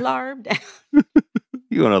larb down.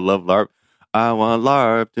 You want to love larb? I want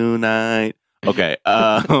larb tonight. Okay.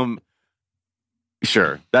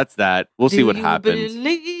 Sure. That's that. We'll see what happens. Do you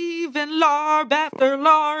believe in larb after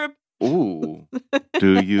larb? Ooh.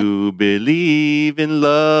 Do you believe in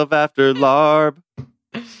love after larb?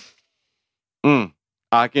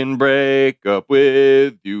 I can break up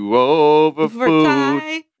with you over For food.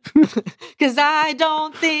 Thai. Cause I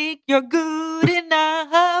don't think you're good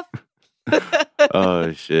enough.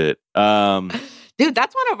 Oh shit. Dude,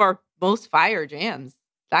 that's one of our most fire jams.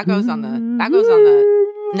 That goes on the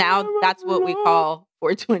now that's what we call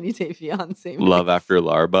 420 Day Fiance. Love after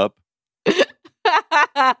larb up.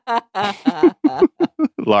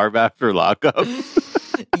 Larb after lockup.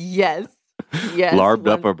 Yes. Larbed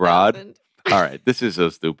up abroad. 1000. All right, this is so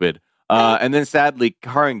stupid. And then sadly,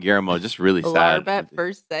 Cara and Guillermo, just really sad. Larb at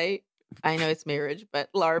first sight. I know it's marriage,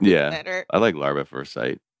 but Larb Yeah. is better. I like Larb at first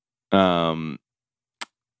sight.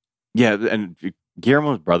 Yeah, and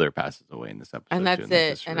Guillermo's brother passes away in this episode. And that's too, it.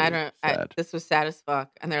 just And really sad. this was sad as fuck.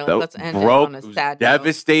 And they're like, That let's end it broke- on a it was sad note.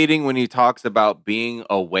 devastating when he talks about being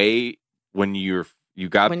away when you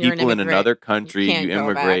got When you're an people in immigrant, another country, can't you go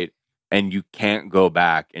immigrate, and you can't go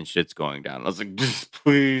back, and shit's going down. I was like, just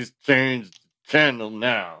please change the channel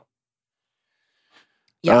now.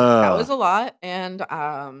 Yeah, that Ugh. was a lot. And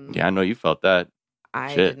Yeah, I know you felt that. I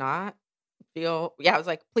shit. did not feel. Yeah, I was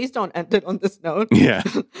like, please don't end it on this note. Yeah.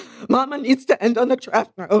 Mama needs to end on a trash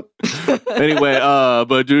note. Anyway,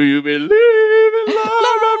 but do you believe in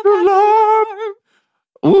love after love?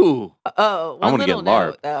 Ooh. Oh, I one wanna get little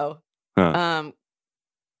note LARP. though. Huh.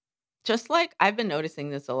 Just like I've been noticing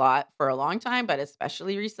this a lot for a long time, but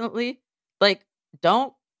especially recently, like,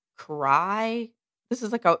 don't cry. This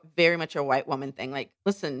is like a very much a white woman thing. Like,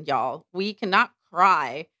 listen, y'all, we cannot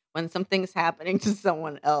cry when something's happening to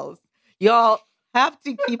someone else. Y'all have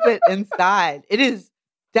to keep it inside. It is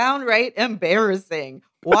downright embarrassing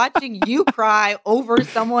watching you cry over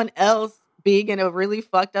someone else being in a really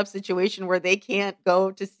fucked up situation where they can't go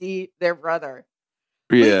to see their brother.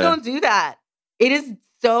 Please Yeah. don't do that. It is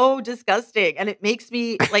so disgusting. And it makes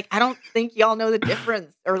me like, I don't think y'all know the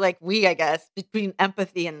difference, or like I guess, between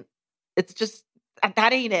empathy and it's just,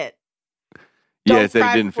 that ain't it. Yeah, Don't it said it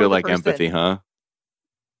cry didn't before feel the like person. empathy, huh?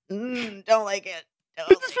 Don't like it. Don't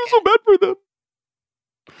I just like feel it. so bad for them.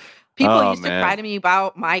 People Oh, used to man. cry to me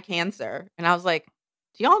about my cancer. And I was like,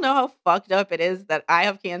 do y'all know how fucked up it is that I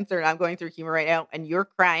have cancer and I'm going through chemo right now and you're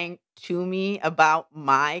crying to me about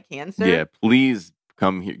my cancer? Yeah, please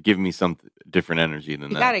come here. Give me some different energy than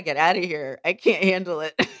You that. gotta get out of here. I can't handle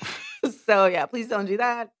it. So yeah, please don't do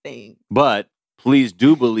that thing. But please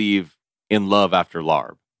do believe in love after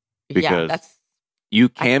LARB. Yeah, Because that's You I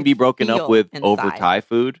can could be broken up feel with over inside. Thai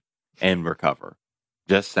food and recover.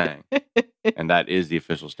 Just saying. And that is the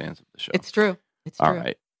official stance of the show. it's true. It's true. All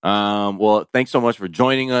right. Well, thanks so much for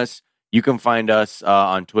joining us. You can find us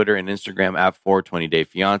on Twitter and Instagram at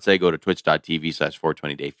 420dayfiance. Go to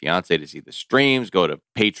twitch.tv/420dayfiance to see the streams. Go to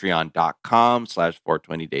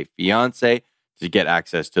patreon.com/420dayfiance to get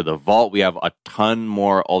access to the vault. We have a ton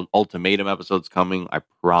more ultimatum episodes coming. I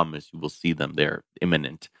promise you will see them. They're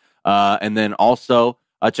imminent. And then also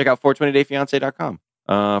check out 420dayfiance.com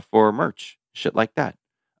for merch, shit like that.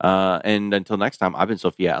 And until next time, I've been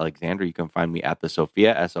Sophia Alexander. You can find me at the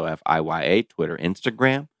Sophia, SOFIYA, Twitter,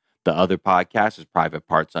 Instagram. The other podcast is Private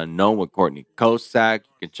Parts Unknown with Courtney Kosak.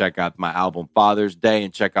 You can check out my album Father's Day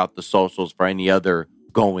and check out the socials for any other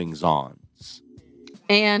goings-ons.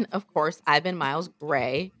 And of course, I've been Miles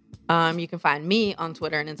Gray. You can find me on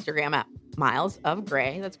Twitter and Instagram at Miles of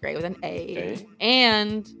Gray. That's Gray with an A. Okay.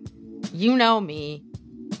 And you know me.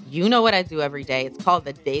 You know what I do every day. It's called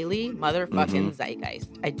the Daily Motherfucking Zeitgeist.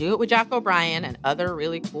 I do it with Jack O'Brien and other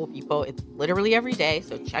really cool people. It's literally every day,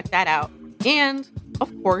 so check that out. And,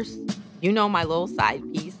 of course, you know my little side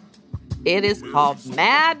piece. It is called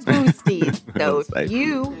Mad Boosties. So Side if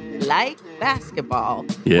you like basketball,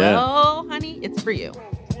 Yeah. well, honey, it's for you.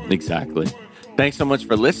 Exactly. Thanks so much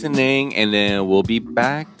for listening, and then we'll be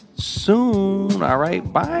back soon. All right,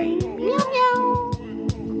 bye.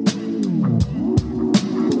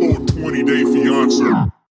 420 Day Fiance.